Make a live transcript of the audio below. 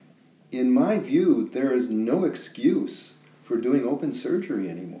in my view, there is no excuse for doing open surgery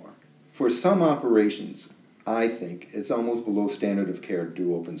anymore. For some operations, I think it's almost below standard of care to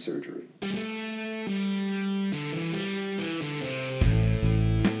do open surgery.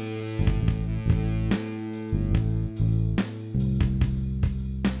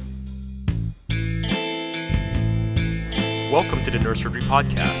 Welcome to the Neurosurgery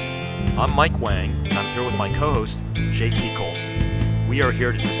Podcast. I'm Mike Wang, and I'm here with my co-host, J.P. Colson. We are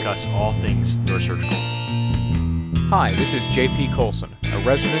here to discuss all things neurosurgical. Hi, this is J.P. Colson, a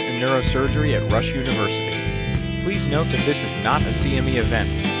resident in neurosurgery at Rush University. Please note that this is not a CME event,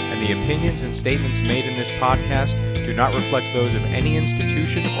 and the opinions and statements made in this podcast do not reflect those of any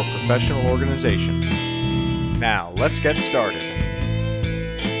institution or professional organization. Now, let's get started.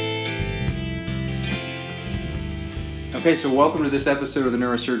 Okay, so welcome to this episode of the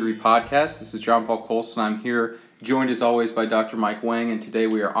Neurosurgery Podcast. This is John Paul Colson. I'm here, joined as always by Dr. Mike Wang, and today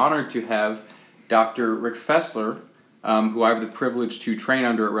we are honored to have Dr. Rick Fessler, who I have the privilege to train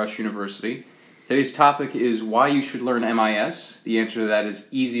under at Rush University. Today's topic is why you should learn MIS. The answer to that is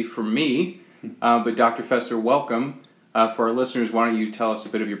easy for me, but Dr. Fessler, welcome. For our listeners, why don't you tell us a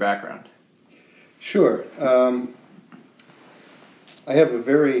bit of your background? Sure. I have a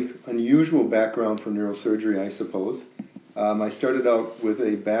very unusual background for neurosurgery, I suppose. I started out with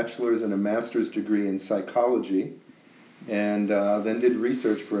a bachelor's and a master's degree in psychology, and then did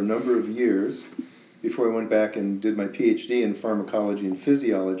research for a number of years before I went back and did my PhD in pharmacology and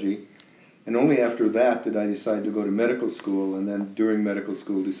physiology. And only after that did I decide to go to medical school, and then during medical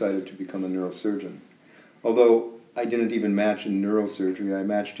school decided to become a neurosurgeon. Although I didn't even match in neurosurgery, I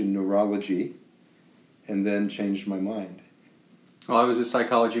matched in neurology, and then changed my mind. Well, I was a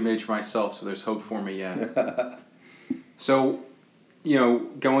psychology major myself, so there's hope for me yet. So,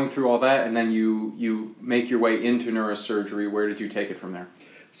 going through all that, and then you make your way into neurosurgery. Where did you take it from there?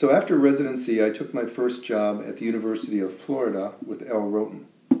 So after residency, I took my first job at the University of Florida with L. Roten.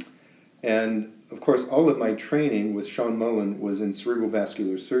 And, of course, all of my training with Sean Mullen was in cerebral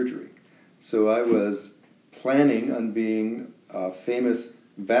vascular surgery. So I was planning on being a famous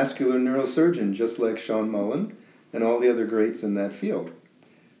vascular neurosurgeon, just like Sean Mullen and all the other greats in that field.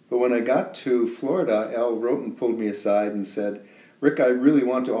 But when I got to Florida, Al Roten pulled me aside and said, "Rick, I really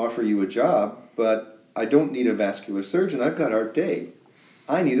want to offer you a job, but I don't need a vascular surgeon. I've got Art Day.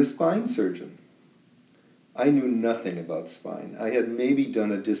 I need a spine surgeon." I knew nothing about spine. I had maybe done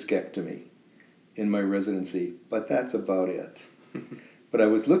a discectomy in my residency, but that's about it. But I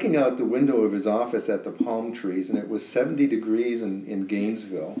was looking out the window of his office at the palm trees, and it was 70 degrees in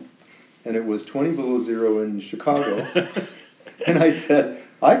Gainesville, and it was 20 below zero in Chicago. And I said,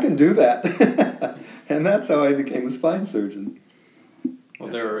 I can do that. And that's how I became a spine surgeon. Well,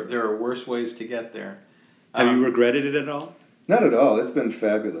 there are worse ways to get there. Have you regretted it at all? Not at all. It's been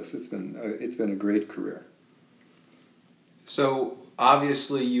fabulous. It's been a great career. So,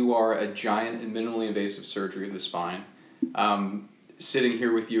 obviously, you are a giant in minimally invasive surgery of the spine. Sitting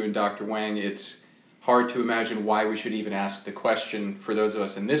here with you and Dr. Wang, it's hard to imagine why we should even ask the question, for those of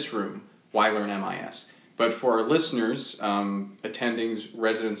us in this room, why learn MIS? But for our listeners, attendings,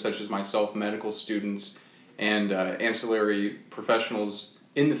 residents such as myself, medical students, and ancillary professionals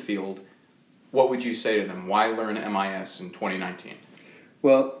in the field, what would you say to them? Why learn MIS in 2019?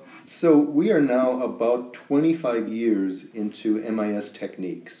 Well, so we are now about 25 years into MIS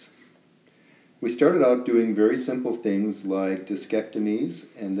techniques. We started out doing very simple things like discectomies,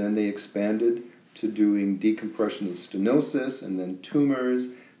 and then they expanded to doing decompression of stenosis, and then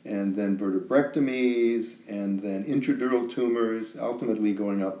tumors, and then vertebrectomies, and then intradural tumors, ultimately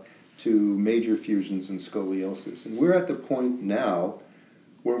going up to major fusions and scoliosis. And we're at the point now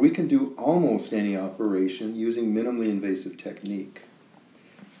where we can do almost any operation using minimally invasive technique.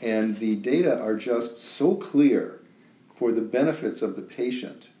 And the data are just so clear for the benefits of the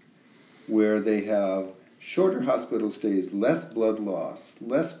patient, where they have shorter hospital stays, less blood loss,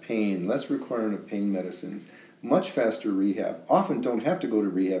 less pain, less requirement of pain medicines, much faster rehab, often don't have to go to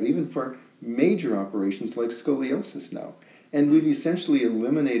rehab, even for major operations like scoliosis now. And we've essentially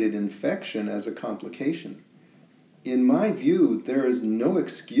eliminated infection as a complication. In my view, there is no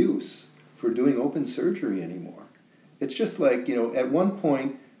excuse for doing open surgery anymore. It's just like, at one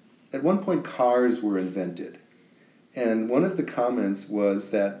point cars were invented. And one of the comments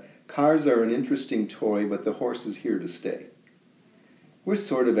was that cars are an interesting toy, but the horse is here to stay. We're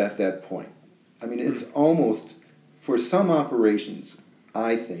sort of at that point. I mean, it's almost, for some operations,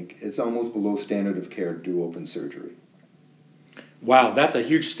 I think, it's almost below standard of care to do open surgery. Wow, that's a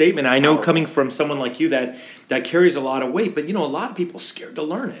huge statement. I know coming from someone like you that carries a lot of weight, but a lot of people are scared to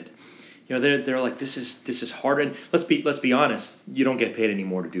learn it. they're like, this is hard. And let's be honest, you don't get paid any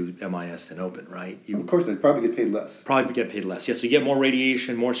more to do MIS than open, right? You Of course, they'd probably get paid less. probably get paid less. Yeah, so you get more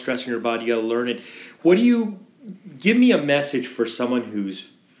radiation, more stress in your body. You got to learn it. Give me a message for someone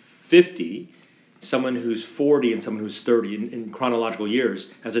who's 50, someone who's 40, and someone who's 30 in chronological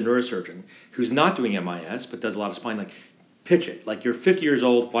years as a neurosurgeon who's not doing MIS but does a lot of spine. Like, pitch it. Like, you're 50 years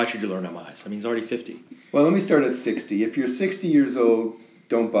old. Why should you learn MIS? I mean, he's already 50. Well, let me start at 60. If you're 60 years old,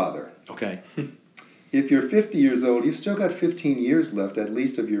 don't bother. Okay. If you're 50 years old, you've still got 15 years left at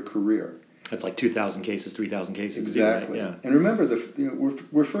least of your career. That's like 2,000 cases, 3,000 cases. Exactly. Right? Yeah. And remember,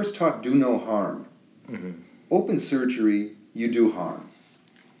 we're first taught do no harm. Mm-hmm. Open surgery, you do harm.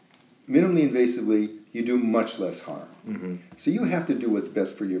 Minimally invasively, you do much less harm. Mm-hmm. So you have to do what's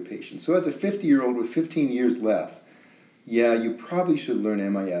best for your patient. So as a 50-year-old with 15 years left, yeah, you probably should learn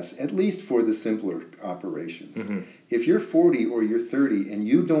MIS, at least for the simpler operations. Mm-hmm. If you're 40 or you're 30 and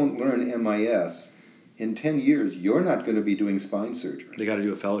you don't learn MIS, in 10 years, you're not going to be doing spine surgery. They got to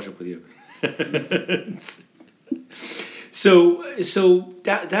do a fellowship with you. So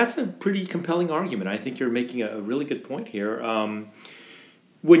that's a pretty compelling argument. I think you're making a really good point here.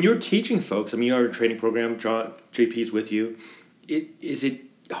 When you're teaching folks, I mean, you're in a training program, JP's with you. Is it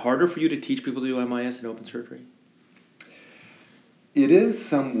harder for you to teach people to do MIS and open surgery? It is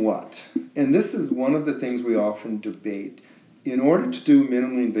somewhat. And this is one of the things we often debate. In order to do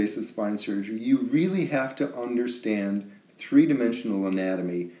minimally invasive spine surgery, you really have to understand three-dimensional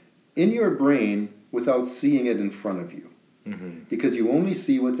anatomy in your brain without seeing it in front of you. Mm-hmm. Because you only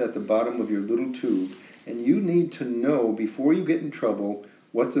see what's at the bottom of your little tube, and you need to know before you get in trouble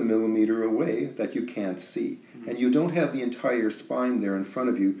what's a millimeter away that you can't see. Mm-hmm. And you don't have the entire spine there in front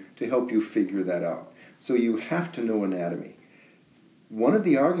of you to help you figure that out. So you have to know anatomy. One of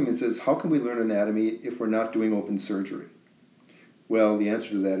the arguments is, how can we learn anatomy if we're not doing open surgery? Well, the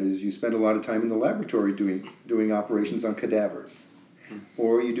answer to that is you spend a lot of time in the laboratory doing operations on cadavers.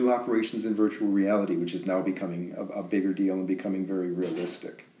 Or you do operations in virtual reality, which is now becoming a bigger deal and becoming very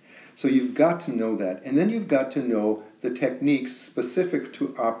realistic. So you've got to know that. And then you've got to know the techniques specific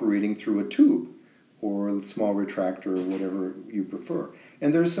to operating through a tube or a small retractor or whatever you prefer.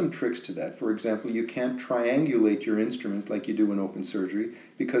 And there's some tricks to that. For example, you can't triangulate your instruments like you do in open surgery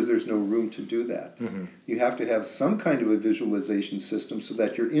because there's no room to do that. Mm-hmm. You have to have some kind of a visualization system so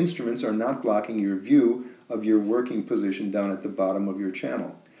that your instruments are not blocking your view of your working position down at the bottom of your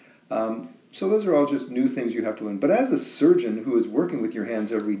channel. So those are all just new things you have to learn. But as a surgeon who is working with your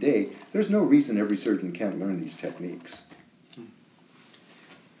hands every day, there's no reason every surgeon can't learn these techniques.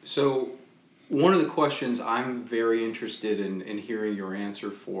 So one of the questions I'm very interested in hearing your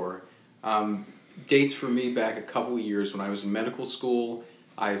answer for dates for me back a couple of years when I was in medical school.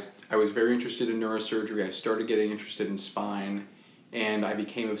 I was very interested in neurosurgery. I started getting interested in spine, and I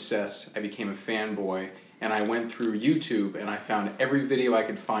became obsessed. I became a fanboy. And I went through YouTube and I found every video I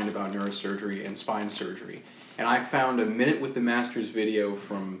could find about neurosurgery and spine surgery. And I found a Minute with the Masters video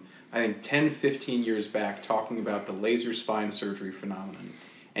from, I think, 10, 15 years back talking about the laser spine surgery phenomenon.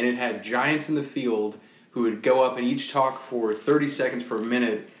 And it had giants in the field who would go up and each talk for 30 seconds for a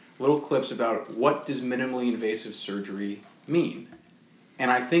minute, little clips about what does minimally invasive surgery mean.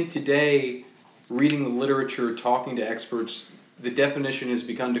 And I think today, reading the literature, talking to experts, the definition has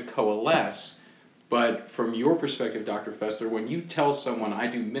begun to coalesce. But from your perspective, Dr. Fessler, when you tell someone, I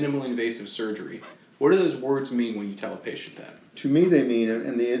do minimally invasive surgery, what do those words mean when you tell a patient that? To me, they mean,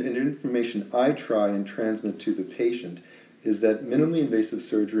 and the information I try and transmit to the patient, is that minimally invasive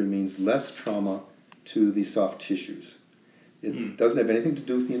surgery means less trauma to the soft tissues. It doesn't have anything to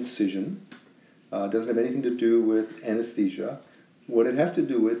do with the incision, doesn't have anything to do with anesthesia. What it has to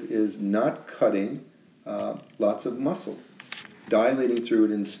do with is not cutting lots of muscle, dilating through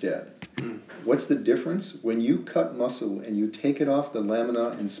it instead. What's the difference? When you cut muscle and you take it off the lamina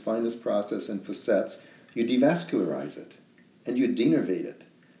and spinous process and facets, you devascularize it and you denervate it.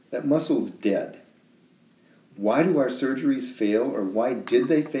 That muscle's dead. Why do our surgeries fail, or why did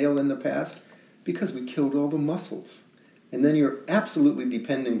they fail in the past? Because we killed all the muscles. And then you're absolutely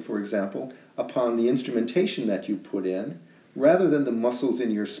depending, for example, upon the instrumentation that you put in, rather than the muscles in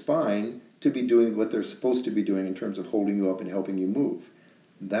your spine to be doing what they're supposed to be doing in terms of holding you up and helping you move.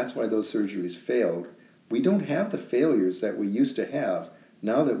 That's why those surgeries failed. We don't have the failures that we used to have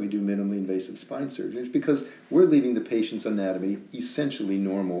now that we do minimally invasive spine surgery, because we're leaving the patient's anatomy essentially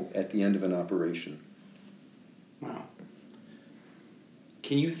normal at the end of an operation. Wow.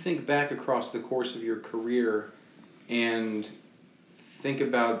 Can you think back across the course of your career and think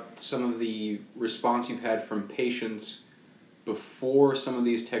about some of the response you've had from patients before some of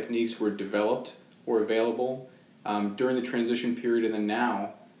these techniques were developed or available, during the transition period and then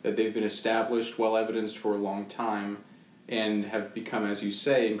now? that they've been established, well evidenced for a long time, and have become, as you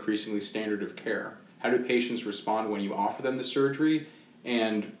say, increasingly standard of care? How do patients respond when you offer them the surgery?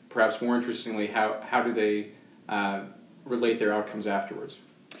 And perhaps more interestingly, how do they relate their outcomes afterwards?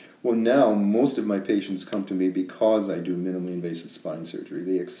 Well, now most of my patients come to me because I do minimally invasive spine surgery.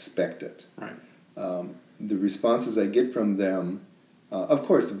 They expect it. Right. The responses I get from them, of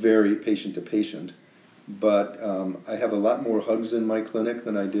course, vary patient to patient, but I have a lot more hugs in my clinic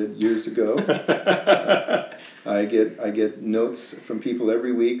than I did years ago. I get notes from people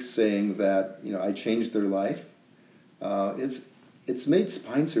every week saying that I changed their life. It's made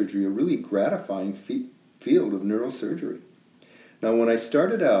spine surgery a really gratifying field of neurosurgery. Now, when I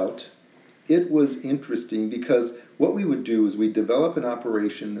started out, it was interesting because what we would do is we'd develop an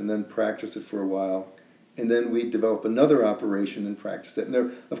operation and then practice it for a while, and then we'd develop another operation and practice it. And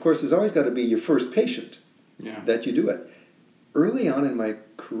there, of course, there's always got to be your first patient that you do it. Early on in my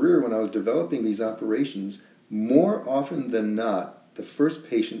career, when I was developing these operations, more often than not, the first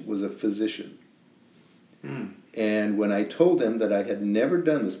patient was a physician. And when I told them that I had never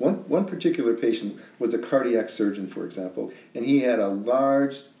done this, one particular patient was a cardiac surgeon, for example, and he had a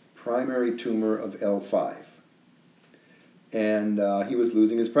large primary tumor of L5. And he was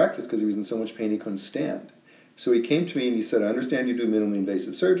losing his practice because he was in so much pain he couldn't stand. So he came to me and he said, I understand you do minimally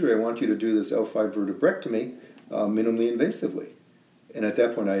invasive surgery. I want you to do this L5 vertebrectomy minimally invasively. And at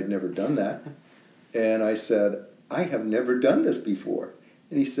that point, I had never done that. And I said, I have never done this before.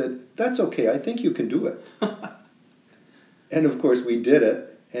 And he said, that's okay, I think you can do it. And of course, we did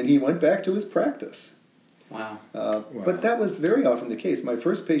it, and he went back to his practice. Wow. But that was very often the case. My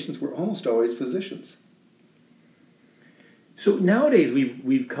first patients were almost always physicians. So nowadays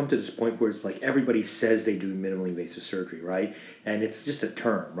we've come to this point where it's like everybody says they do minimally invasive surgery, right? And it's just a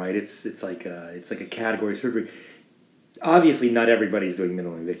term, right? It's like a category of surgery. Obviously, not everybody's doing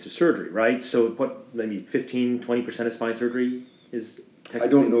minimally invasive surgery, right? So what, maybe 15-20% of spine surgery is I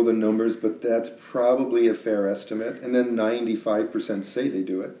don't know the numbers, but that's probably a fair estimate. And then 95% say they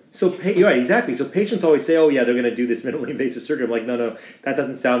do it. So, right, exactly. So patients always say, oh, yeah, they're going to do this minimally invasive surgery. I'm like, no, that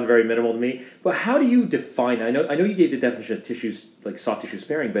doesn't sound very minimal to me. But how do you define, I know you gave the definition of tissues, like soft tissue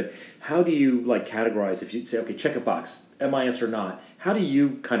sparing, but how do you categorize, if you say, okay, check a box, MIS or not, how do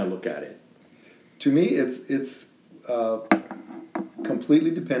you kind of look at it? To me, it's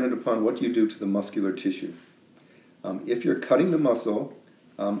completely dependent upon what you do to the muscular tissue. If you're cutting the muscle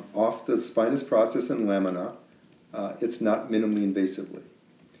off the spinous process and lamina, it's not minimally invasively.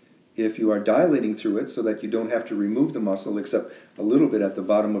 If you are dilating through it so that you don't have to remove the muscle except a little bit at the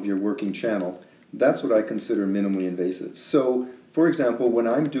bottom of your working channel, that's what I consider minimally invasive. So, for example, when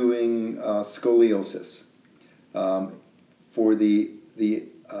I'm doing scoliosis, for the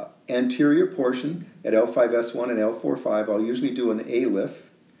anterior portion at L5S1 and L4-5, I'll usually do an A-lift,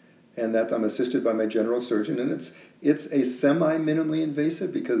 and that I'm assisted by my general surgeon, and it's a semi-minimally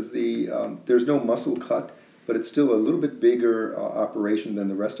invasive because there's no muscle cut, but it's still a little bit bigger operation than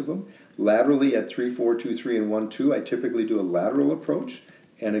the rest of them. Laterally at 3-4, 2-3, and 1-2, I typically do a lateral approach,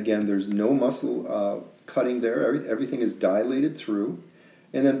 and again, there's no muscle cutting there. Everything is dilated through.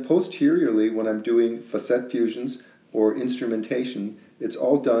 And then posteriorly, when I'm doing facet fusions or instrumentation, it's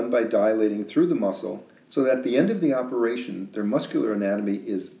all done by dilating through the muscle, so that at the end of the operation, their muscular anatomy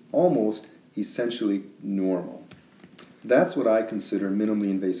is almost essentially normal. That's what I consider minimally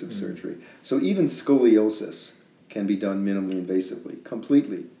invasive surgery. So even scoliosis can be done minimally invasively,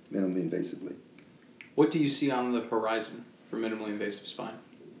 completely minimally invasively. What do you see on the horizon for minimally invasive spine?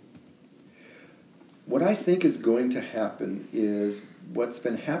 What I think is going to happen is what's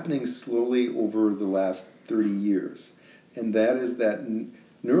been happening slowly over the last 30 years, and that is that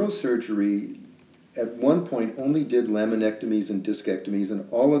neurosurgery at one point only did laminectomies and discectomies, and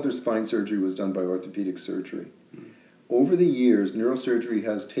all other spine surgery was done by orthopedic surgery. Over the years, neurosurgery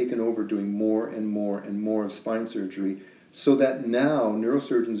has taken over doing more and more and more of spine surgery, so that now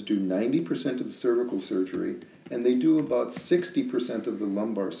neurosurgeons do 90% of the cervical surgery, and they do about 60% of the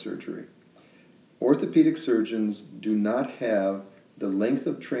lumbar surgery. Orthopedic surgeons do not have the length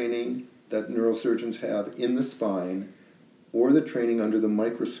of training that neurosurgeons have in the spine or the training under the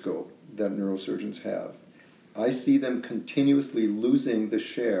microscope that neurosurgeons have. I see them continuously losing the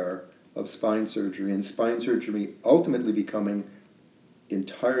share of spine surgery, and spine surgery ultimately becoming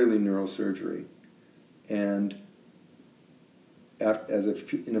entirely neurosurgery. And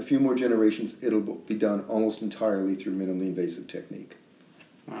in a few more generations, it'll be done almost entirely through minimally invasive technique.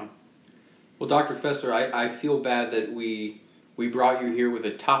 Wow. Well, Dr. Fesser, I feel bad that we brought you here with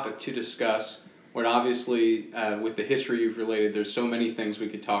a topic to discuss, when obviously with the history you've related, there's so many things we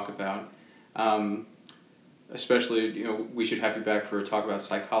could talk about. especially, we should have you back for a talk about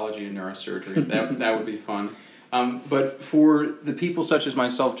psychology and neurosurgery. That would be fun. But for the people such as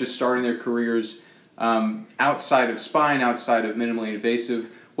myself just starting their careers outside of spine, outside of minimally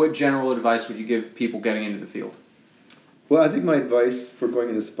invasive, what general advice would you give people getting into the field? Well, I think my advice for going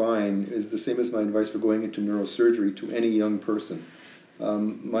into spine is the same as my advice for going into neurosurgery to any young person.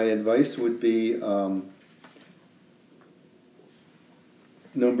 My advice would be,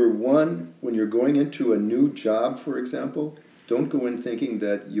 number one, when you're going into a new job, for example, don't go in thinking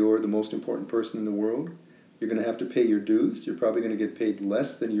that you're the most important person in the world. You're going to have to pay your dues. You're probably going to get paid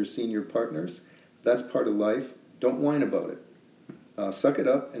less than your senior partners. That's part of life. Don't whine about it. Suck it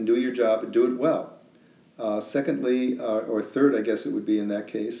up and do your job and do it well. Secondly, or third, I guess it would be in that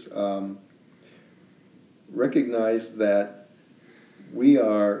case, recognize that we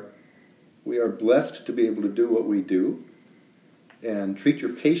are blessed to be able to do what we do, and treat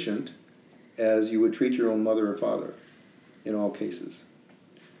your patient as you would treat your own mother or father in all cases.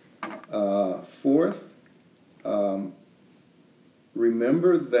 Fourth,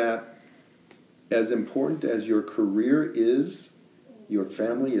 remember that as important as your career is, your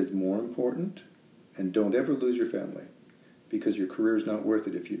family is more important, and don't ever lose your family, because your career is not worth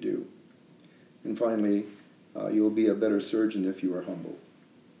it if you do. And finally, you'll be a better surgeon if you are humble.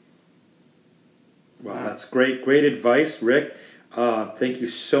 Wow, that's great advice, Rick. Thank you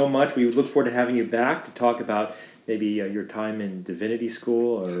so much. We look forward to having you back to talk about maybe your time in divinity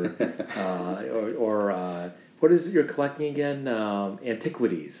school, or what is it you're collecting again?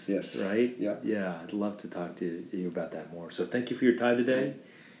 Antiquities. Yes. Right? Yeah. Yeah, I'd love to talk to you about that more. So thank you for your time today.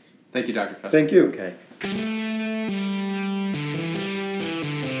 Thank you, Dr. Fessler. Thank you. Okay.